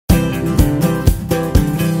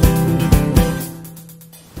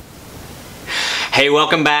Hey,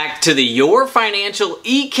 welcome back to the Your Financial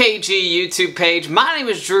EKG YouTube page. My name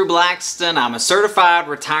is Drew Blackston. I'm a certified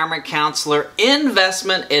retirement counselor,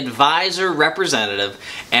 investment advisor representative,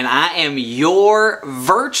 and I am your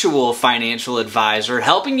virtual financial advisor,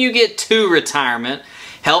 helping you get to retirement,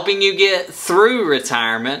 helping you get through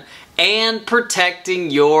retirement, and protecting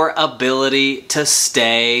your ability to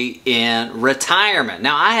stay in retirement.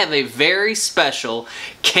 Now, I have a very special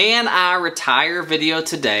Can I Retire video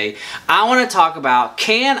today. I want to talk about,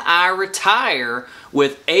 can I retire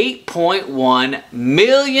with $8.1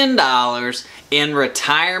 million in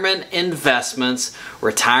retirement investments,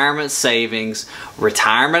 retirement savings,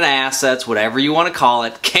 retirement assets, whatever you want to call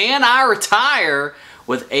it. Can I retire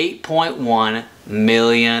with $8.1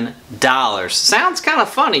 million? Sounds kind of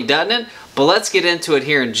funny, doesn't it? But let's get into it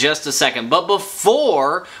here in just a second. But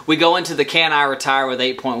before we go into the Can I Retire with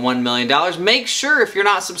 $8.1 million, make sure if you're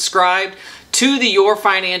not subscribed to the Your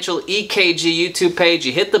Financial EKG YouTube page,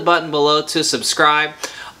 you hit the button below to subscribe.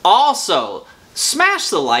 Also, smash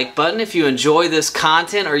the like button if you enjoy this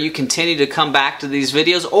content or you continue to come back to these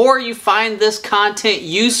videos or you find this content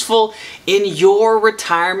useful in your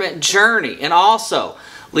retirement journey. And also,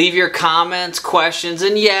 leave your comments, questions,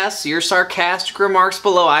 and yes, your sarcastic remarks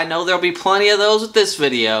below. I know there'll be plenty of those with this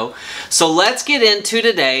video. So let's get into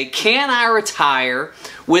today. Can I retire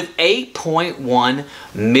with $8.1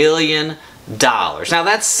 million? Now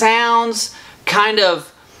that sounds kind of,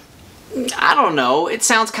 I don't know, it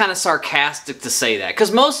sounds kind of sarcastic to say that,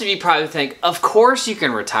 because most of you probably think, of course you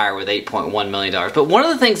can retire with $8.1 million. But one of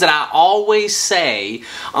the things that I always say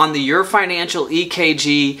on the Your Financial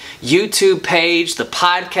EKG YouTube page, the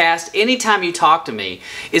podcast, anytime you talk to me,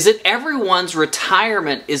 is that everyone's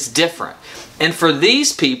retirement is different. And for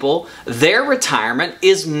these people, their retirement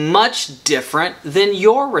is much different than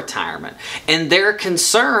your retirement. And their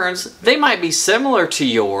concerns, they might be similar to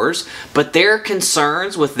yours, but their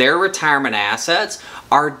concerns with their retirement assets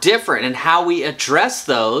are different. And how we address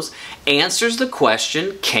those answers the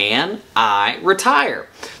question, can I retire?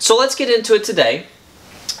 So let's get into it today.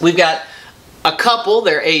 We've got a couple,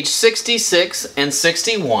 they're age 66 and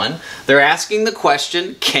 61. They're asking the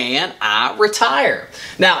question, can I retire?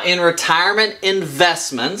 Now, in retirement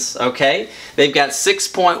investments, okay, they've got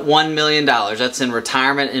 $6.1 million. That's in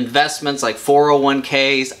retirement investments like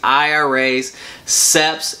 401ks, IRAs,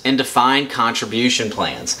 SEPs, and defined contribution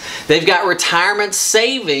plans. They've got retirement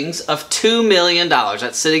savings of $2 million.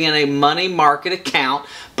 That's sitting in a money market account,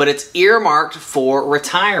 but it's earmarked for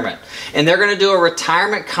retirement. And they're going to do a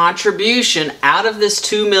retirement contribution out of this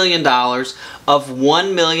 $2 million of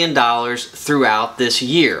 $1 million throughout this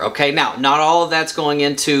year. Okay, now, not all of that's going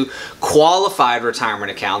into qualified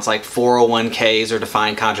retirement accounts like 401ks or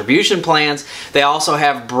defined contribution plans. They also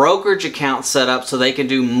have brokerage accounts set up so they can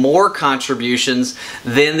do more contributions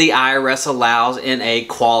than the IRS allows in a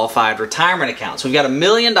qualified retirement account. So we've got $1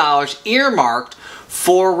 million earmarked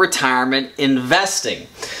for retirement investing.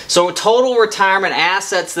 So total retirement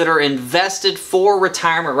assets that are invested for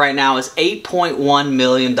retirement right now is $8.1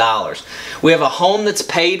 million. We have a home that's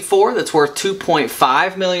paid for that's worth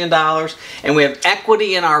 $2.5 million, and we have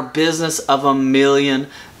equity in our business of $1 million.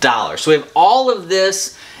 So we have all of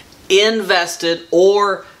this invested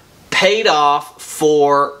or paid off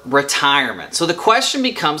for retirement. So the question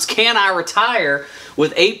becomes, can I retire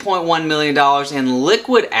with $8.1 million in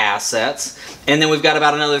liquid assets? And then we've got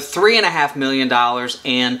about another $3.5 million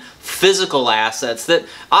in physical assets that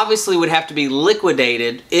obviously would have to be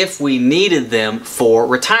liquidated if we needed them for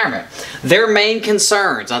retirement. Their main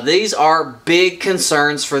concerns, now these are big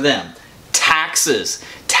concerns for them. Taxes.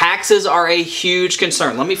 Taxes are a huge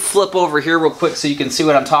concern. Let me flip over here real quick so you can see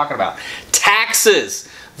what I'm talking about. Taxes.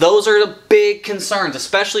 Those are the big concerns,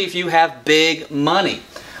 especially if you have big money.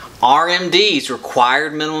 RMDs,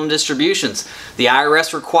 required minimum distributions. The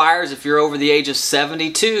IRS requires if you're over the age of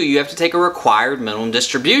 72, you have to take a required minimum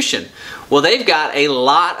distribution. Well, they've got a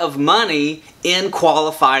lot of money in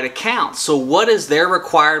qualified accounts. So what is their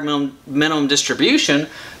required minimum distribution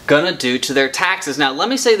going to do to their taxes? Now, let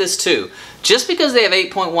me say this too. Just because they have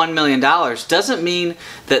 $8.1 million doesn't mean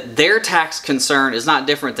that their tax concern is not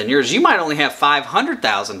different than yours. You might only have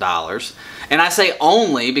 $500,000. And I say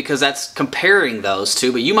only because that's comparing those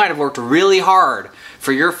two, but you might have worked really hard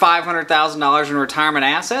for your $500,000 in retirement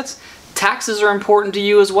assets. Taxes are important to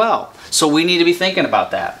you as well. So we need to be thinking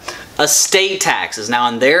about that. Estate taxes. Now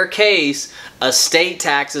in their case, estate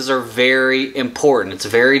taxes are very important. It's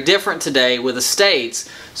very different today with estates.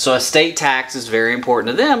 So estate tax is very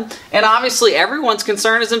important to them. And obviously everyone's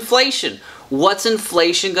concern is inflation. what's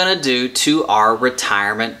inflation going to do to our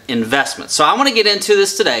retirement investment? So I want to get into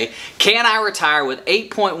this today. Can I retire with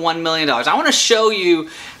 $8.1 million? I want to show you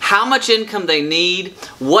how much income they need,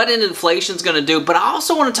 what inflation is going to do, but I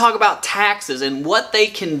also want to talk about taxes and what they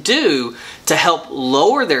can do to help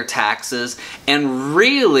lower their taxes and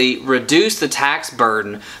really reduce the tax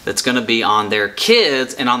burden that's going to be on their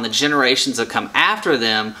kids and on the generations that come after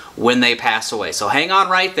them when they pass away. So hang on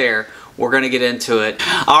right there. We're going to get into it.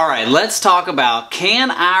 All right, let's talk about,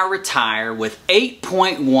 can I retire with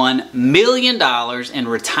 $8.1 million in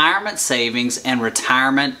retirement savings and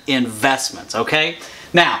retirement investments, okay?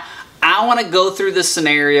 Now, I want to go through this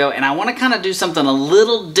scenario and I want to kind of do something a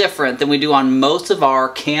little different than we do on most of our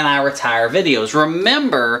Can I Retire videos.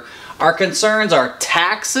 Remember, our concerns are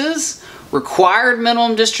taxes, required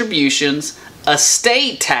minimum distributions,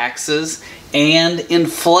 estate taxes, and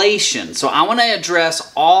inflation. So I want to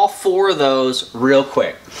address all four of those real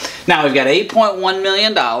quick. Now we've got $8.1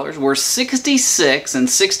 million. We're 66 and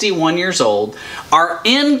 61 years old. Our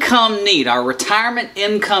income need, our retirement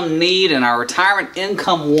income need and our retirement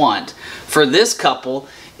income want for this couple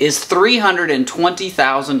is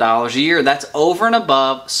 $320,000 a year. That's over and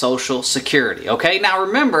above Social Security. Okay, now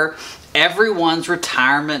remember, everyone's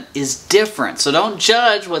retirement is different. So don't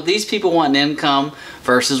judge what these people want in income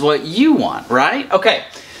versus what you want, right? Okay,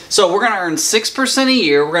 so we're going to earn 6% a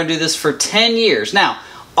year. We're going to do this for 10 years. Now,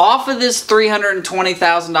 off of this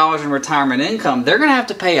 $320,000 in retirement income, they're going to have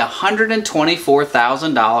to pay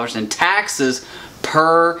 $124,000 in taxes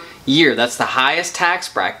per year. That's the highest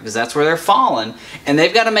tax bracket because that's where they're falling. And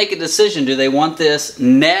they've got to make a decision. Do they want this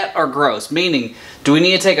net or gross? Meaning, do we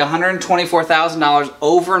need to take $124,000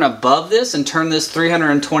 over and above this and turn this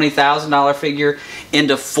 $320,000 figure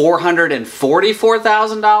into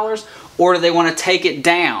 $444,000? Or do they want to take it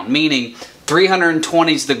down? Meaning,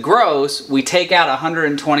 320 is the gross, we take out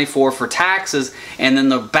 124 for taxes, and then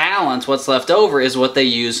the balance, what's left over, is what they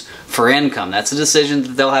use for income. That's a decision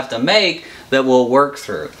that they'll have to make that we'll work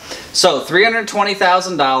through. So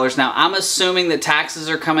 $320,000. Now I'm assuming that taxes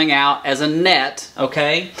are coming out as a net,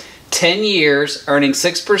 okay? 10 years, earning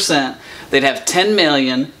 6%, they'd have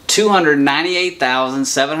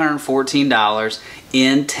 $10,298,714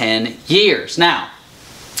 in 10 years. Now,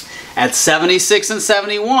 at 76 and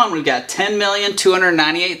 71, we've got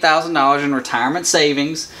 $10,298,000 in retirement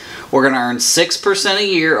savings. We're going to earn 6% a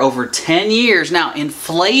year over 10 years. Now,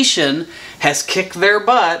 inflation has kicked their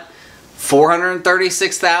butt.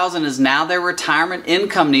 $436,000 is now their retirement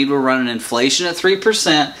income need. We're running inflation at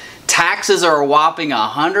 3%. Taxes are a whopping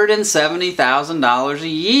 $170,000 a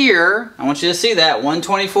year. I want you to see that.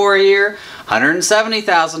 $124,000 a year,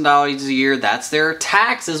 $170,000 a year. That's their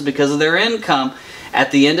taxes because of their income.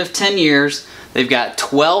 At the end of 10 years, they've got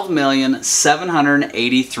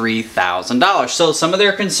 $12,783,000. So some of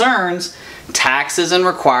their concerns, taxes and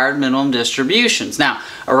required minimum distributions. Now,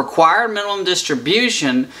 a required minimum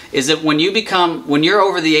distribution is that when you're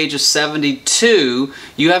over the age of 72,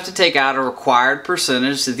 you have to take out a required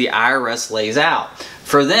percentage that the IRS lays out.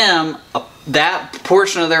 For them, that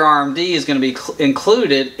portion of their RMD is going to be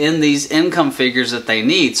included in these income figures that they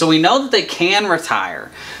need. So we know that they can retire.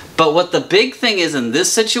 But what the big thing is in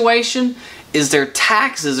this situation is their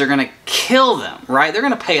taxes are going to kill them, right? They're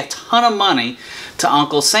going to pay a ton of money to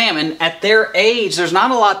Uncle Sam. And at their age, there's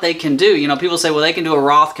not a lot they can do. You know, people say, well, they can do a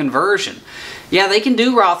Roth conversion. Yeah, they can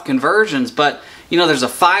do Roth conversions, but you know, there's a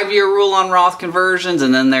 5-year rule on Roth conversions,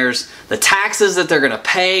 and then there's the taxes that they're going to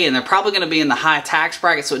pay, and they're probably going to be in the high tax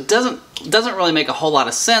bracket, so it doesn't really make a whole lot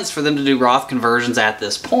of sense for them to do Roth conversions at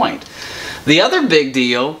this point. The other big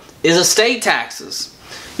deal is estate taxes.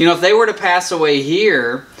 You know, if they were to pass away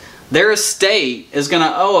here, their estate is going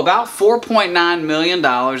to owe about $4.9 million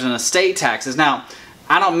in estate taxes. Now,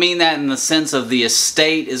 I don't mean that in the sense of the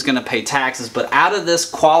estate is going to pay taxes, but out of this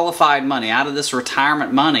qualified money, out of this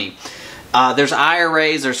retirement money, there's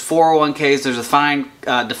IRAs, there's 401ks, there's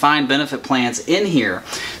defined benefit plans in here.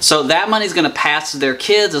 So that money is going to pass to their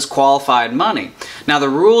kids as qualified money. Now the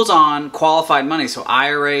rules on qualified money, so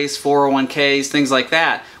IRAs, 401ks, things like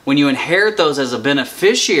that, when you inherit those as a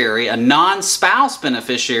beneficiary, a non-spouse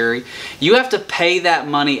beneficiary, you have to pay that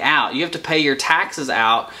money out. You have to pay your taxes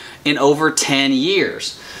out in over 10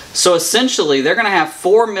 years. So essentially, they're going to have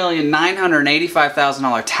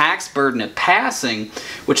 $4,985,000 tax burden at passing,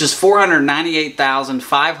 which is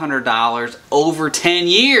 $498,500 over 10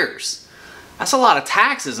 years. That's a lot of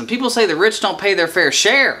taxes, and people say the rich don't pay their fair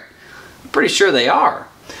share. I'm pretty sure they are.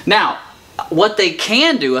 Now, what they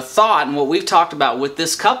can do, a thought, and what we've talked about with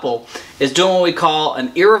this couple, is doing what we call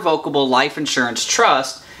an irrevocable life insurance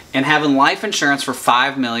trust and having life insurance for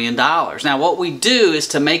 $5 million. Now, what we do is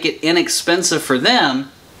to make it inexpensive for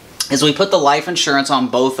them, is we put the life insurance on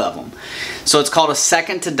both of them. So it's called a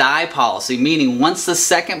second to die policy, meaning once the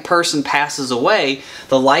second person passes away,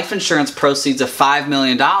 the life insurance proceeds of $5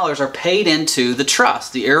 million are paid into the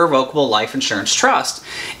trust, the irrevocable life insurance trust.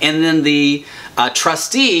 And then the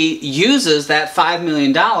trustee uses that $5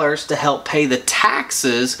 million to help pay the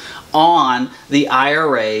taxes on the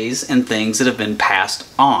IRAs and things that have been passed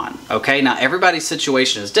on. Okay, now everybody's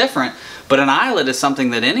situation is different, but an ILIT is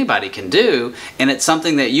something that anybody can do, and it's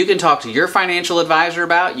something that you can talk to your financial advisor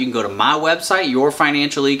about. You can go to my website, Your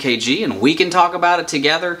Financial EKG, and we can talk about it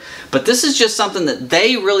together. But this is just something that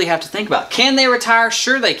they really have to think about. Can they retire?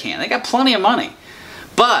 Sure they can. They got plenty of money.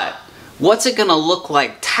 But what's it going to look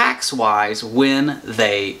like tax-wise when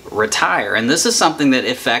they retire? And this is something that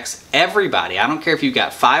affects everybody. I don't care if you've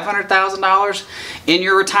got $500,000 in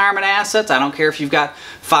your retirement assets. I don't care if you've got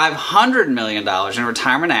 $500 million in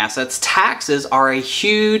retirement assets. Taxes are a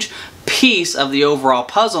huge piece of the overall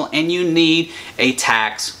puzzle, and you need a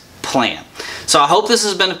tax plan. So I hope this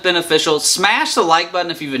has been beneficial. Smash the like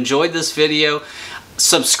button if you've enjoyed this video.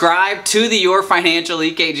 Subscribe to the Your Financial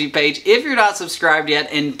EKG page if you're not subscribed yet,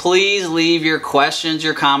 and please leave your questions,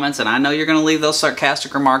 your comments, and I know you're going to leave those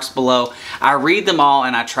sarcastic remarks below. I read them all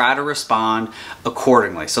and I try to respond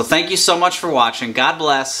accordingly. So thank you so much for watching. God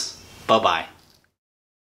bless. Bye-bye.